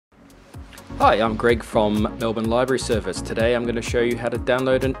Hi, I'm Greg from Melbourne Library Service. Today I'm going to show you how to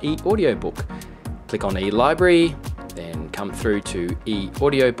download an eAudio book. Click on eLibrary, then come through to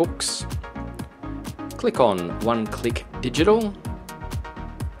eAudio books. Click on One Click Digital.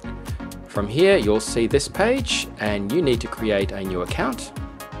 From here you'll see this page and you need to create a new account.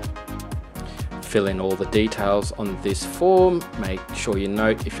 Fill in all the details on this form. Make sure you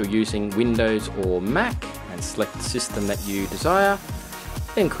note if you're using Windows or Mac and select the system that you desire.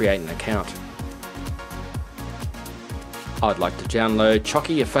 Then create an account. I'd like to download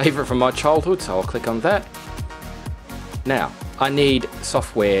Chocky, a favourite from my childhood, so I'll click on that. Now, I need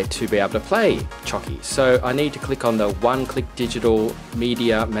software to be able to play Chocky, so I need to click on the One Click Digital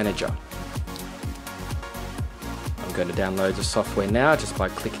Media Manager. I'm going to download the software now just by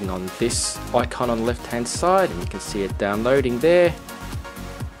clicking on this icon on the left hand side, and you can see it downloading there.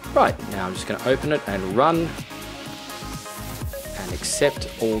 Right, now I'm just going to open it and run and accept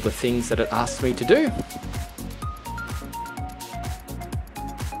all the things that it asks me to do.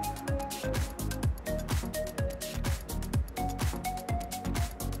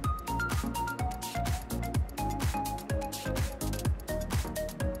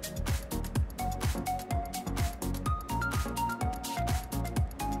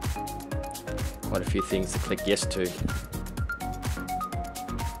 Quite a few things to click yes to.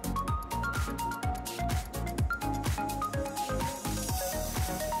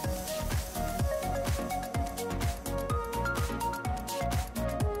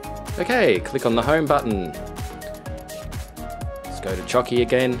 Okay, click on the home button. Let's go to Chocky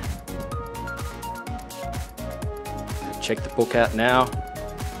again. Check the book out now.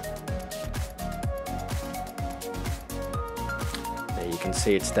 There you can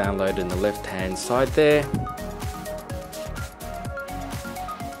see it's downloaded in the left hand side there.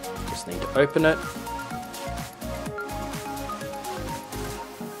 Just need to open it.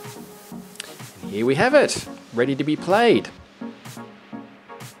 And here we have it, ready to be played.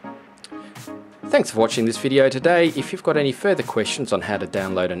 Thanks for watching this video today. If you've got any further questions on how to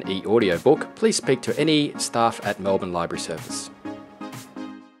download an eAudio book, please speak to any staff at Melbourne Library Service.